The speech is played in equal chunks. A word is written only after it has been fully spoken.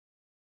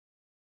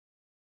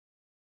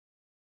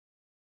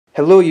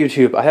Hello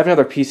YouTube, I have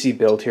another PC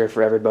build here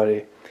for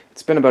everybody.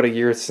 It's been about a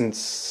year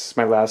since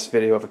my last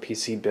video of a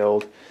PC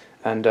build,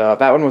 and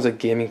that one was a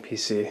gaming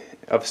PC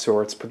of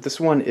sorts, but this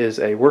one is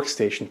a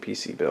workstation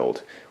PC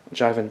build,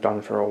 which I haven't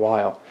done for a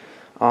while.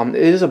 It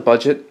is a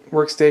budget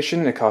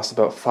workstation. It costs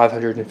about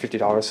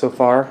 $550 so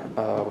far,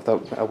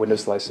 without a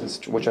Windows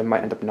license, which I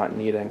might end up not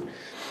needing.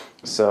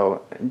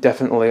 So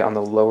definitely on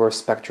the lower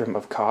spectrum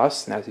of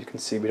cost, and as you can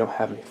see we don't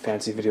have any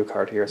fancy video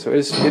card here, so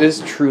it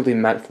is truly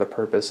meant for the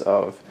purpose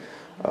of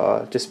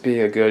just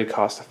being a good,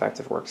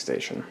 cost-effective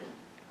workstation.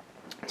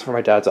 It's for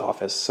my dad's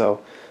office,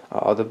 so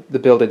the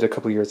build I did a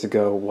couple years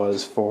ago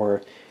was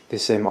for the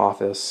same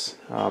office,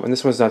 and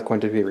this one's not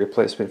going to be a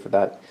replacement for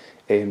that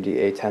AMD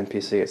A10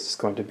 PC. It's just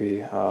going to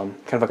be kind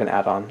of like an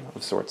add-on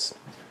of sorts.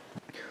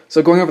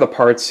 So going over the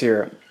parts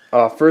here,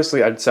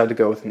 firstly I decided to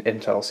go with an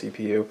Intel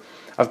CPU.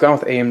 I've gone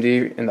with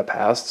AMD in the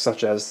past,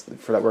 such as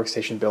for that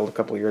workstation build a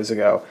couple years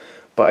ago,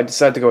 but I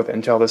decided to go with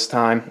Intel this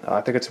time.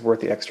 I think it's worth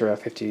the extra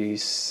 $50,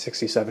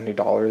 $60,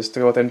 $70 to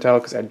go with Intel,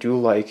 because I do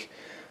like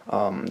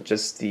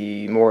just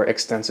the more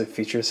extensive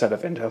feature set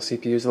of Intel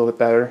CPUs a little bit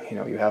better. You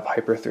know, you have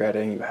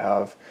hyper-threading, you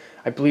have,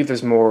 I believe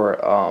there's more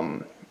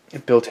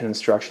built-in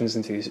instructions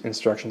into the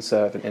instruction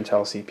set of an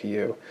Intel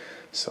CPU.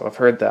 So I've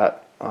heard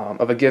that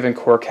of a given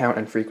core count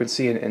and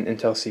frequency, an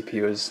Intel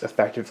CPU is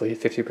effectively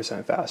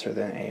 50% faster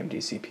than an AMD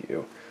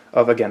CPU,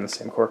 of again the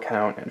same core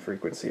count and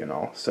frequency and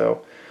all.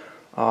 So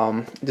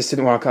just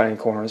didn't want to cut any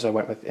corners, so I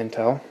went with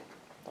Intel.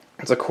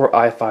 It's a Core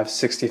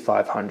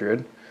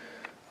i5-6500.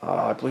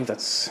 I believe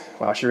that's,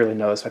 wow, she really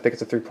knows. I think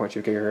it's a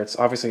 3.2 gigahertz.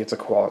 Obviously it's a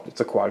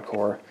quad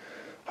core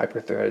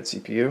hyper-threaded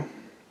CPU.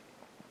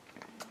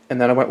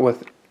 And then I went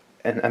with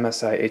an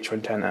MSI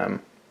H110M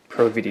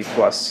Pro VD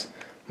Plus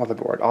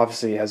motherboard.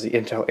 Obviously it has the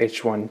Intel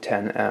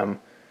H110M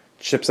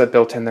chipset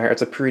built in there.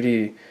 It's a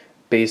pretty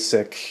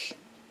basic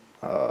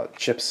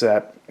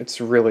chipset. It's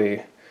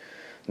really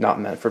not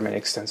meant for many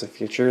extensive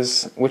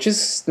features, which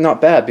is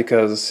not bad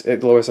because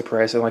it lowers the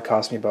price. It only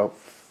cost me about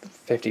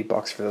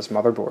 $50 for this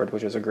motherboard,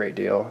 which is a great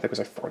deal. I think it was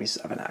like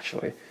 47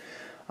 actually.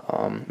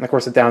 And of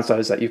course the downside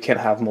is that you can't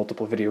have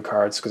multiple video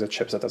cards because the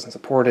chipset doesn't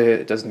support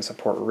it. It doesn't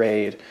support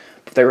RAID,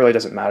 but that really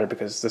doesn't matter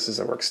because this is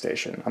a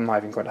workstation. I'm not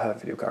even going to have a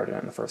video card in it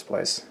in the first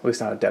place, at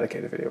least not a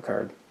dedicated video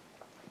card.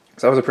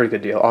 So that was a pretty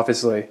good deal.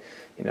 Obviously,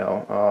 you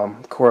know,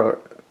 Core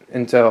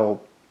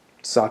Intel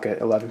socket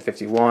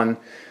 1151,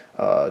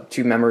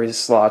 2 memory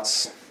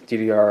slots,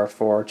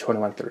 DDR4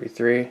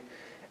 2133,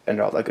 and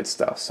all that good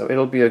stuff. So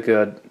it'll be a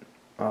good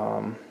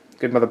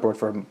motherboard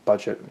for a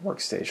budget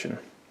workstation.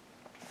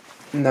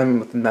 And then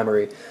with the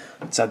memory,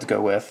 I decided to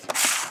go with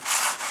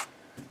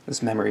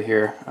this memory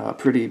here.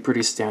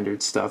 Pretty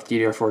standard stuff.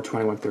 DDR4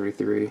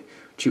 2133,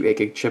 2 8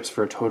 gig chips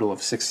for a total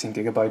of 16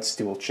 gigabytes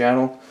dual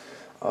channel.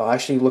 I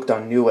actually looked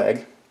on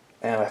Newegg,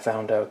 and I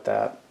found out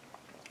that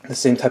the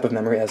same type of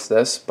memory as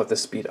this, but the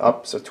speed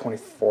up, so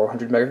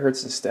 2400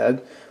 megahertz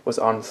instead, was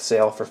on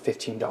sale for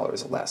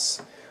 $15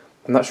 less.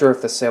 I'm not sure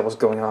if the sale was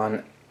going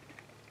on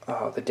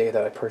the day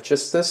that I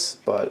purchased this,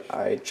 but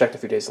I checked a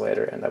few days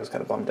later and I was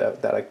kind of bummed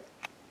out that I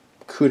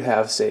could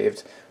have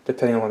saved,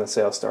 depending on when the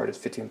sale started,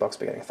 $15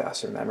 by getting a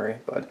faster memory.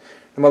 But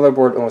the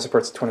motherboard only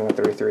supports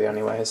 2133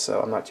 anyway, so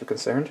I'm not too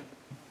concerned.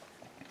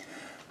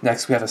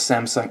 Next, we have a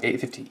Samsung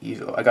 850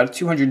 EVO. I got a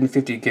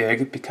 250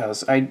 gig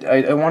because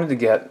I wanted to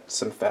get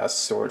some fast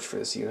storage for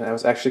this unit. I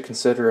was actually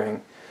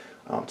considering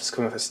just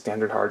going with a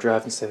standard hard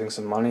drive and saving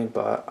some money,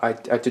 but I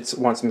did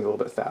want something a little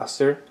bit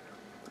faster.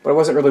 But I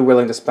wasn't really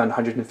willing to spend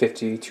 $150,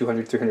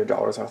 $200,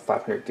 $300 on a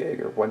 500 gig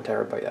or 1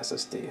 terabyte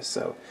SSD.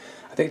 So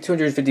I think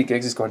 250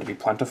 gigs is going to be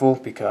plentiful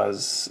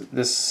because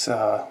this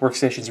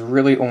workstation is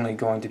really only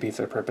going to be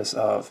for the purpose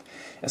of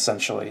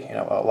essentially, you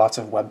know, lots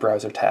of web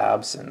browser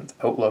tabs and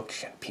Outlook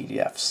and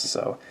PDFs.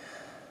 So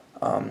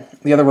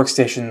the other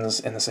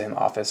workstations in the same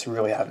office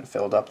really haven't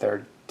filled up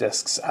their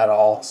disks at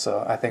all.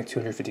 So I think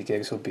 250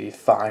 gigs will be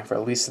fine for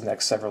at least the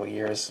next several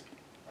years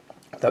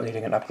without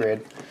needing an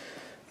upgrade.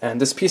 And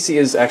this PC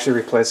is actually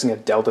replacing a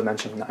Dell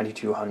Dimension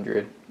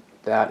 9200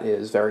 that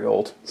is very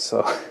old.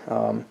 So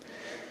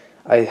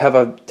I have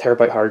a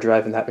terabyte hard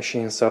drive in that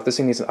machine, so if this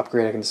thing needs an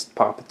upgrade, I can just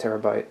pop a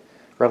terabyte,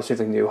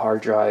 relatively new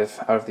hard drive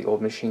out of the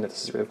old machine that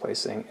this is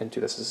replacing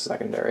into this as a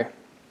secondary.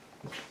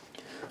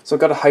 So I've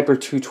got a Hyper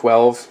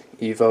 212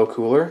 EVO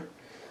cooler.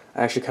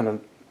 I actually kind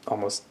of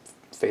almost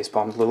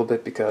facepalmed a little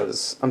bit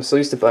because I'm so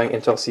used to buying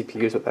Intel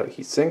CPUs without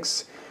heat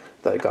sinks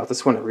that I got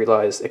this one and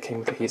realized it came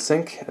with a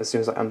heatsink as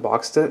soon as I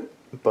unboxed it.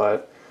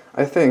 But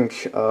I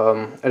think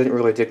I didn't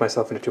really dig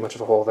myself into too much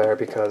of a hole there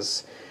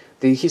because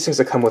the heatsinks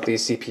that come with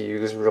these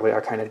CPUs really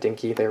are kind of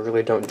dinky. They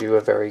really don't do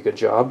a very good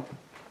job,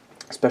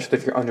 especially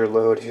if you're under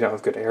load, if you don't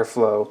have good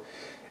airflow,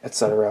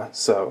 etc.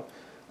 So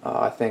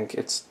I think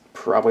it's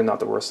probably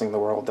not the worst thing in the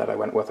world that I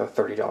went with a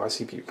 $30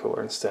 CPU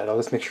cooler instead. I'll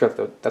just make sure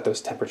that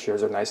those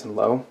temperatures are nice and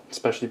low,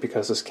 especially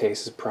because this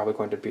case is probably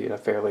going to be in a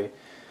fairly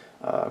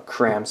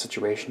crammed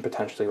situation,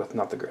 potentially with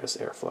not the greatest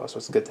airflow, so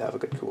it's good to have a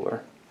good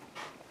cooler.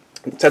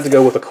 I decided to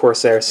go with a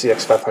Corsair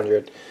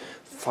CX500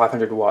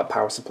 500 watt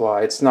power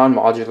supply. It's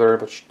non-modular,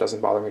 which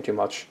doesn't bother me too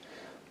much,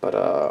 but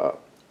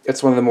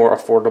it's one of the more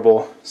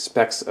affordable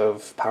specs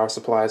of power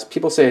supplies.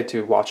 People say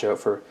to watch out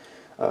for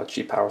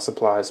cheap power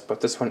supplies,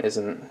 but this one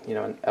isn't, you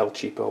know, an El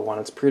Cheapo one.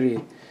 It's pretty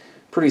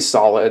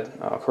solid.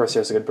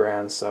 Corsair's a good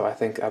brand, so I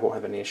think I won't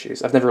have any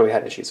issues. I've never really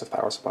had issues with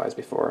power supplies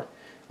before,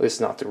 at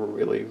least not the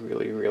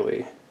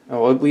really.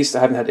 Well, at least I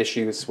haven't had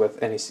issues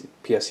with any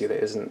PSU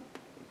that isn't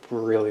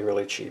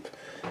really cheap.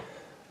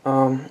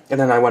 And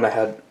then I went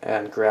ahead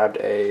and grabbed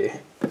a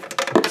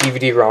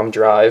DVD-ROM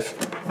drive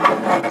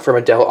from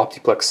a Dell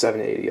Optiplex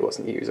 780 I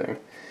wasn't using.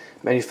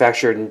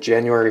 Manufactured in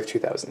January of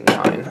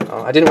 2009.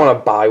 I didn't want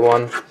to buy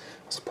one.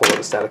 Let's pull out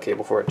the SATA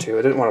cable for it too.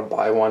 I didn't want to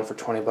buy one for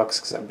 20 bucks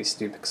because that'd be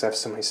stupid because I have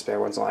so many spare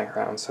ones lying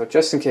around. So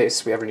just in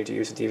case we ever need to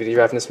use a DVD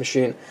drive in this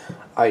machine,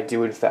 I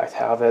do in fact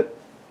have it.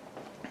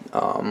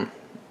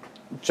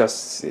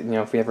 Just, you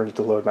know, if we ever need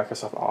to load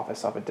Microsoft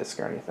Office off a disk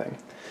or anything.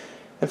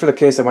 And for the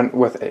case, I went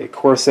with a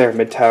Corsair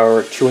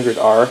Mid-Tower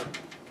 200R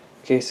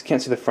case.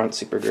 Can't see the front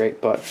super great,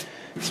 but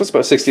this was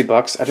about 60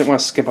 bucks. I didn't want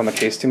to skimp on the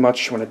case too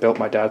much. When I built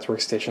my dad's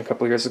workstation a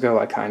couple years ago,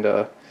 I kind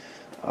of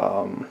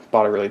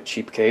bought a really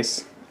cheap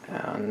case,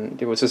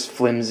 and it was just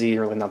flimsy,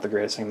 really not the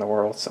greatest thing in the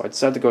world. So I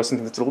decided to go with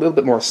something that's a little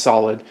bit more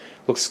solid,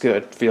 looks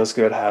good, feels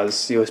good, has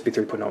USB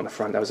 3.0 in the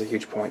front. That was a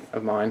huge point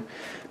of mine,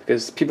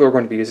 because people who are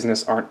going to be using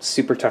this aren't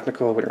super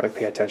technical, wouldn't really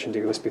pay attention to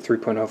USB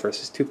 3.0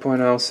 versus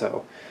 2.0,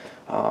 so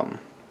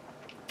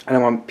I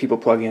don't want people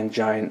plugging in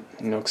giant,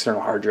 you know,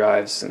 external hard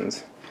drives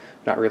and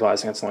not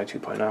realizing it's only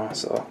 2.0,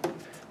 so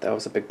that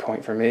was a big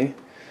point for me.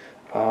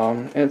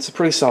 And it's a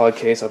pretty solid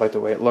case. I like the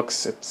way it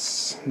looks.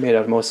 It's made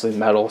out of mostly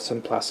metal, some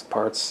plastic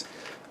parts.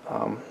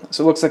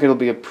 So it looks like it'll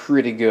be a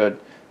pretty good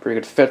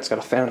fit. It's got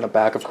a fan in the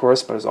back, of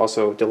course, but I was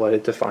also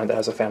delighted to find that it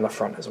has a fan in the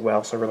front as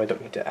well, so I really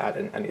don't need to add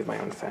in any of my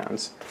own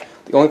fans.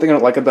 The only thing I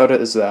don't like about it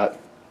is that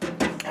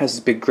it has this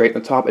big grate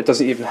in the top. It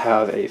doesn't even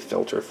have a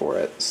filter for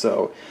it,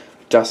 so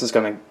dust is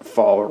going to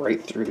fall right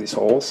through these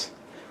holes,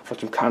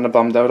 which I'm kind of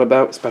bummed out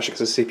about, especially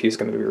because the CPU is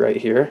going to be right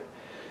here.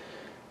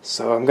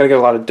 So I'm going to get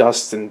a lot of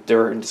dust and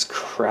dirt and just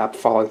crap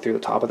falling through the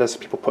top of this.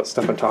 If people put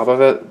stuff on top of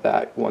it,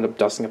 that will end up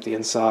dusting up the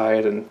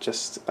inside, and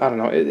just, I don't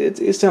know,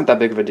 it's not that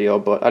big of a deal,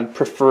 but I'd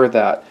prefer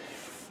that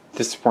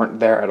this weren't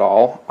there at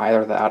all.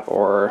 Either that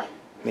or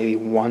maybe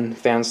one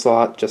fan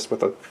slot just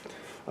with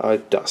a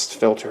dust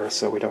filter,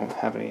 so we don't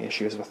have any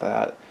issues with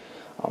that,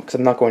 because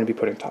I'm not going to be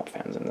putting top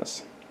fans in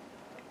this.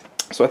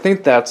 So I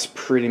think that's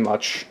pretty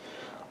much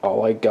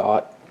all I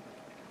got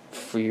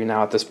for you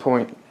now at this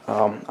point.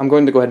 I'm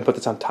going to go ahead and put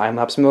this on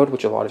time-lapse mode,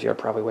 which a lot of you are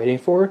probably waiting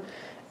for,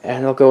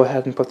 and I'll go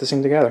ahead and put this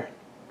thing together.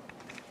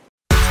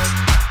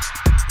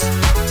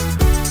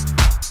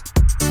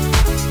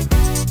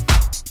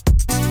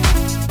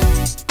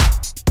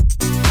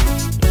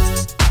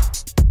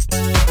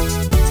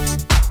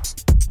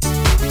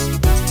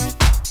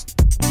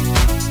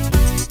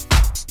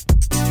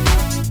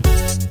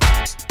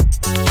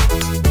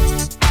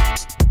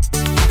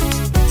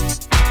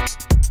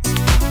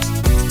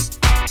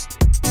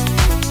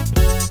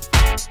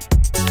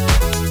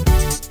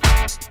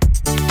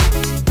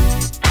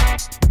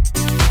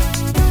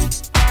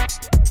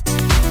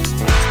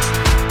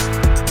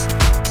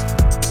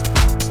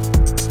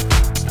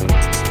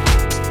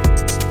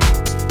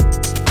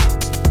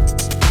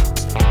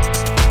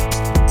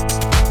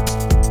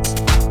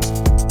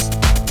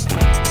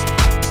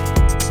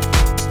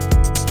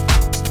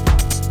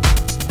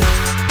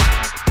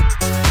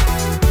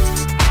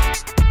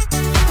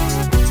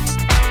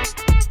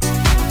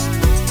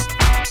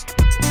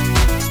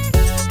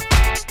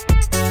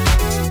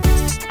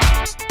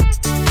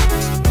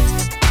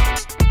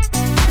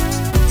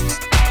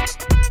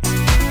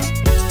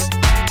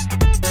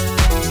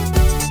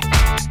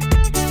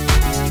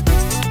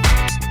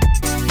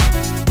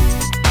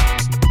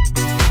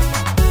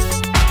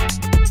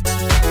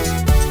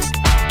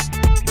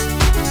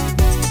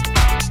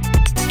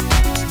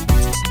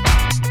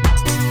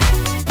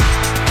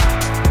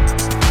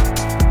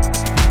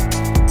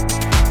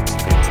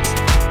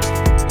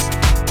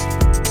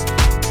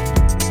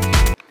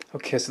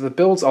 Okay, so the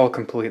build's all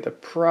complete.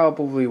 That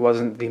probably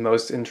wasn't the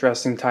most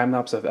interesting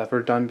time-lapse I've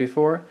ever done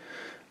before,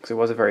 because it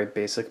was a very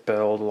basic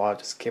build. A lot of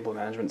just cable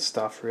management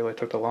stuff really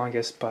took the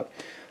longest, but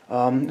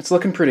it's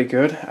looking pretty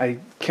good. I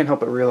can't help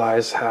but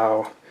realize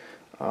how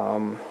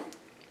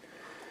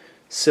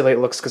silly it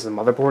looks because the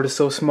motherboard is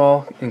so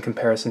small in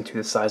comparison to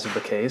the size of the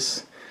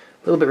case.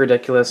 A little bit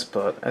ridiculous,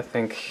 but I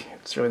think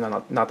it's really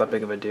not that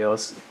big of a deal.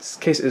 This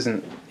case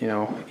isn't, you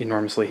know,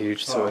 enormously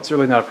huge, so it's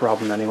really not a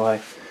problem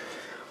anyway.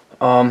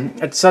 I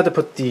decided to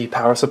put the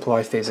power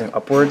supply facing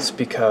upwards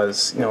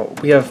because, you know,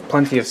 we have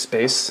plenty of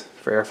space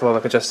for airflow,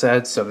 like I just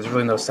said, so there's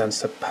really no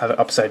sense to have it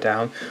upside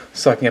down,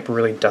 sucking up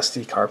really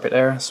dusty carpet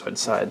air. So I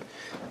decided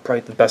probably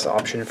the best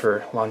option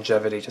for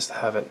longevity just to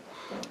have it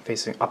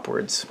facing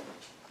upwards.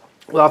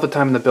 A lot of the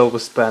time in the build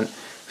was spent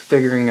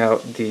figuring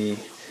out the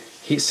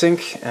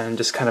heatsink and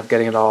just kind of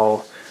getting it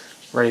all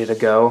ready to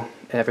go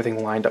and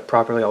everything lined up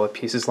properly, all the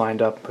pieces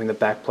lined up, putting the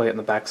back plate on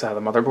the back side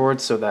of the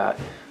motherboard so that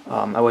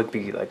I would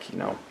be, like, you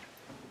know,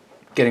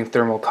 getting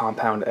thermal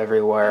compound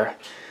everywhere,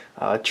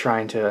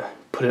 trying to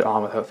put it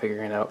on without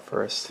figuring it out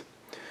first.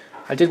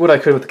 I did what I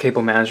could with the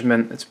cable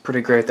management. It's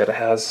pretty great that it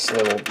has this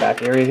little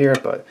back area here,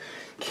 but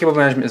cable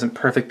management isn't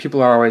perfect.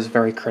 People are always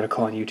very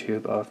critical on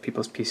YouTube of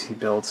people's PC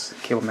builds,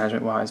 cable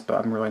management wise,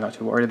 but I'm really not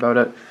too worried about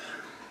it.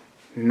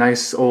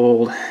 Nice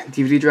old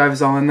DVD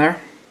drives all in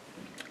there.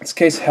 This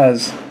case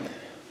has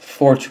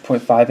 4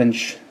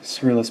 2.5-inch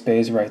screwless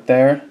bays right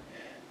there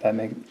that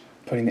make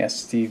putting the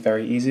SSD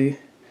very easy,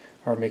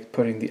 or make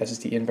putting the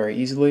SSD in very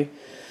easily.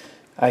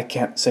 I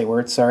can't say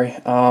words, sorry.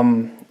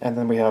 And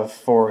then we have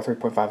 4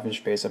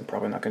 3.5-inch bays I'm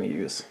probably not going to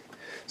use.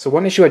 So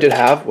one issue I did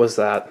have was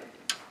that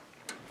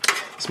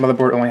this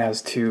motherboard only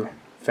has 2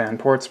 fan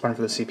ports, one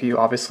for the CPU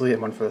obviously,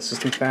 and one for the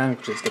system fan,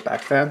 which is the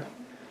back fan.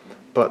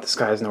 But this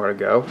guy has nowhere to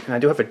go. And I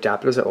do have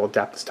adapters that will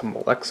adapt this to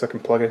Molex, so I can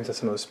plug it into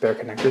some of those spare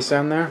connectors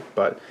down there,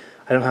 but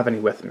I don't have any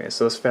with me,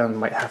 so this fan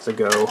might have to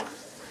go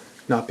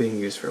not being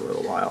used for a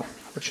little while.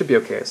 Which should be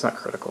okay, it's not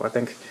critical. I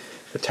think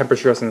the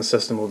temperatures in the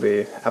system will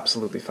be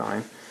absolutely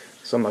fine,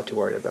 so I'm not too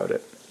worried about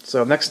it.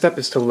 So next step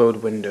is to load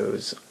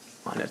Windows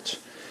on it.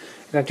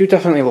 And I do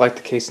definitely like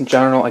the case in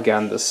general.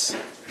 Again, this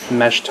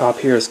mesh top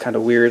here is kind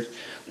of weird.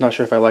 I'm not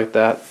sure if I like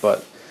that,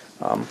 but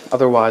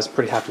otherwise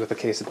pretty happy with the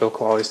case. The build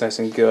quality is nice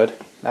and good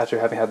after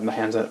having had my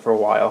hands on it for a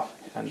while.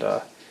 And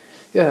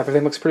yeah,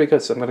 everything looks pretty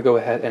good, so I'm going to go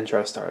ahead and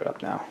try to start it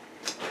up now.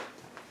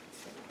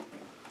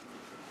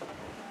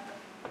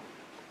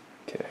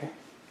 Okay,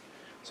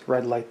 so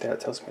red light there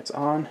tells me it's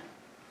on.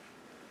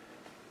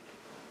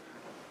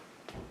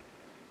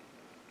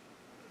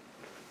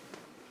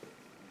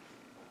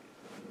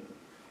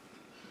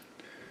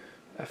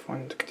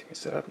 F1 to continue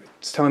setup.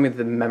 It's telling me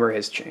the memory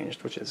has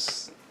changed, which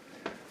is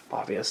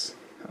obvious.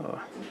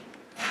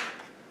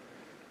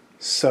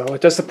 So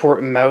it does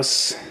support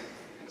mouse.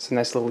 It's a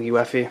nice little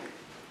UEFI,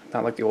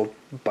 not like the old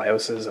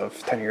BIOSes of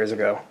 10 years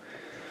ago.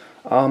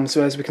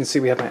 So as we can see,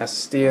 we have my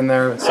SSD in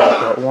there. It's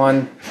SATA port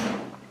 1.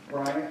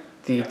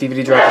 The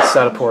DVD drive is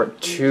SATA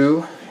port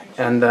 2,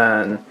 and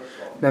then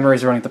memory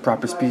is running at the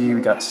proper speed.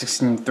 We got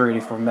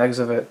 1684 megs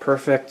of it.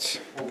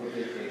 Perfect.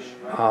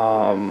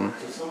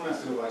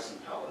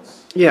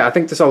 Yeah, I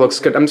think this all looks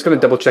good. I'm just going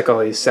to double check all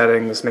these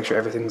settings, make sure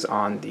everything's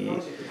on the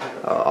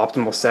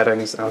optimal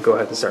settings, and I'll go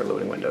ahead and start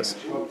loading Windows.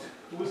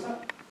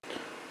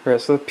 Alright,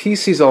 so the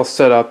PC's all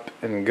set up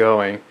and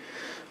going.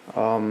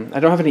 I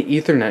don't have any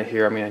Ethernet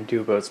here. I mean, I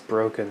do, but it's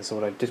broken. So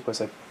what I did was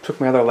I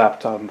took my other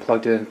laptop and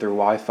plugged it in through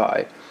Wi-Fi,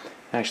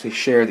 and actually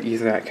shared the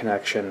Ethernet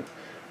connection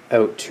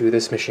out to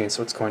this machine,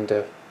 so it's going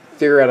to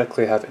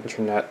theoretically have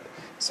internet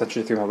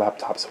essentially through my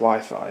laptop's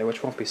Wi-Fi,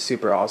 which won't be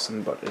super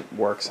awesome, but it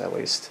works at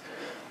least.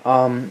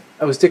 I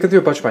was digging through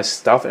a bunch of my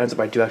stuff, and ends up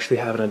I do actually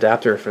have an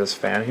adapter for this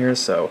fan here,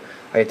 so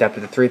I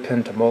adapted the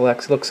 3-pin to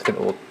Molex. It looks like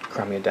an old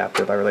crummy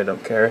adapter, but I really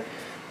don't care.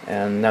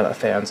 And now that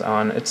fan's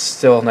on, it's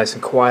still nice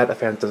and quiet. The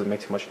fan doesn't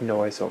make too much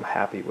noise, so I'm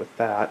happy with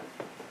that.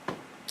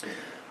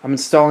 I'm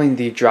installing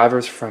the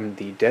drivers from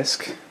the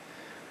disk.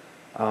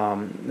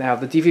 Now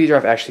the DVD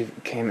drive actually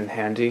came in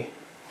handy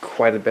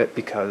quite a bit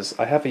because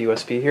I have a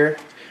USB here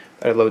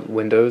that I load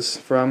Windows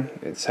from.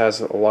 It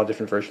has a lot of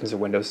different versions of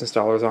Windows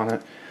installers on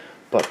it.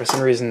 But for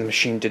some reason the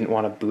machine didn't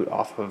want to boot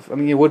off of, I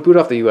mean it would boot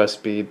off the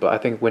USB, but I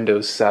think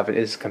Windows 7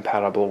 is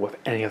compatible with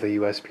any of the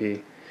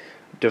USB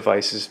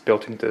devices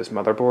built into this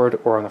motherboard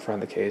or on the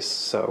front of the case,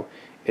 so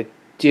it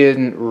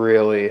didn't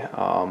really,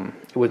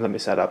 it wouldn't let me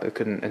set up, it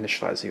couldn't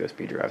initialize the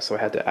USB drive, so I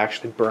had to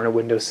actually burn a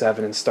Windows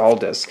 7 install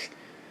disk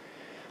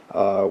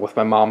with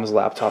my mom's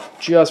laptop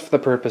just for the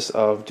purpose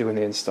of doing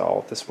the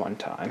install this one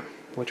time,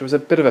 which was a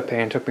bit of a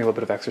pain, took me a little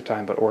bit of extra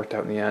time, but it worked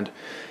out in the end.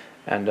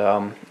 And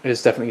it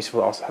is definitely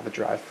useful to also have a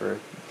drive for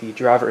the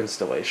driver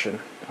installation.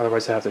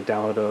 Otherwise I have to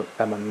download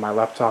them on my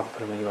laptop,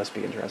 put them in a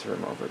USB and transfer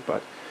them over.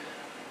 But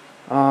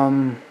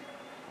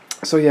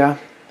so yeah,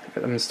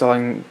 I'm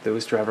installing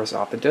those drivers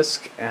off the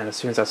disk, and as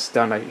soon as that's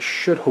done I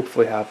should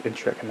hopefully have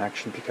internet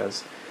connection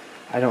because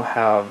I don't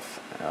have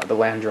the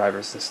LAN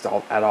drivers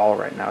installed at all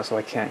right now, so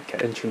I can't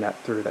get internet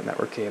through that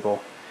network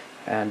cable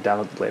and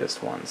download the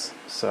latest ones.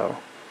 So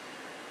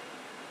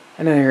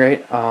at any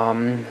rate,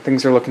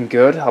 things are looking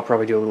good. I'll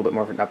probably do a little bit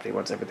more of an update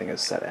once everything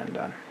is set and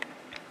done.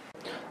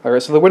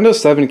 Alright, so the Windows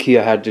 7 key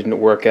I had didn't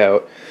work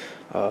out.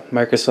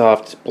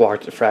 Microsoft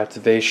blocked it for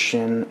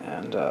activation,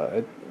 and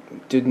it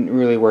didn't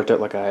really work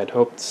out like I had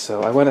hoped,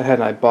 so I went ahead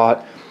and I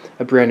bought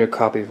a brand new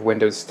copy of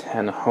Windows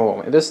 10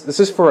 Home. This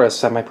is for a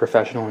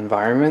semi-professional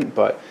environment,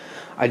 but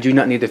I do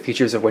not need the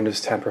features of Windows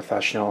 10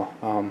 Professional,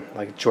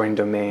 like joining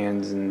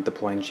domains and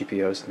deploying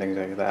GPOs and things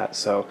like that.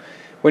 So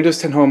Windows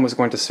 10 Home was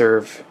going to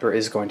serve, or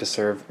is going to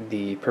serve,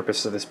 the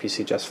purpose of this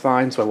PC just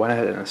fine, so I went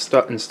ahead and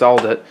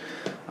installed it.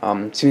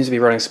 It seems to be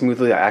running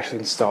smoothly. I actually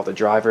installed the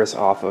drivers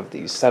off of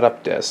the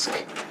setup disk,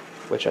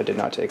 which I did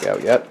not take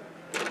out yet,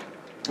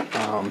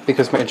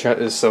 because my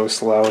internet is so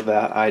slow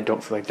that I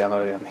don't feel like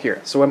downloading them here.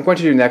 So what I'm going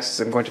to do next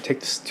is I'm going to take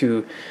this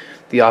to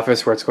the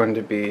office where it's going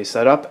to be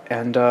set up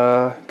and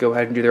go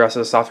ahead and do the rest of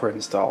the software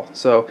install.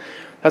 So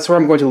that's where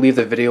I'm going to leave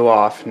the video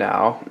off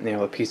now. You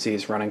know, the PC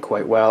is running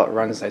quite well. It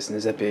runs nice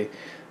and zippy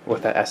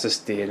with that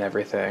SSD and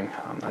everything.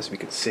 As we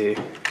can see,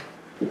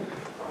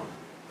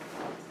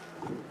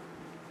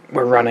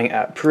 we're running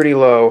at pretty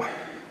low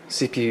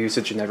CPU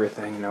usage and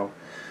everything, you know,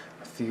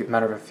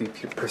 matter of a few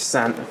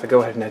percent. If I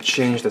go ahead and I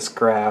change this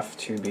graph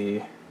to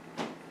be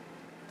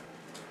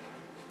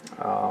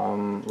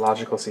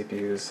logical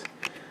CPUs,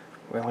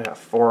 we only got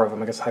 4 of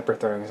them. I guess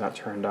hyperthreading is not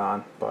turned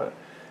on, but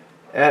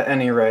at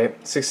any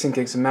rate, 16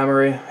 gigs of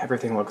memory,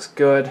 everything looks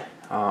good.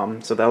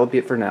 So that'll be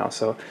it for now.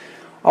 So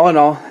all in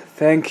all,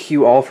 thank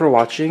you all for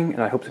watching,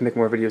 and I hope to make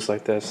more videos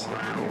like this in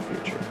the near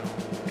future.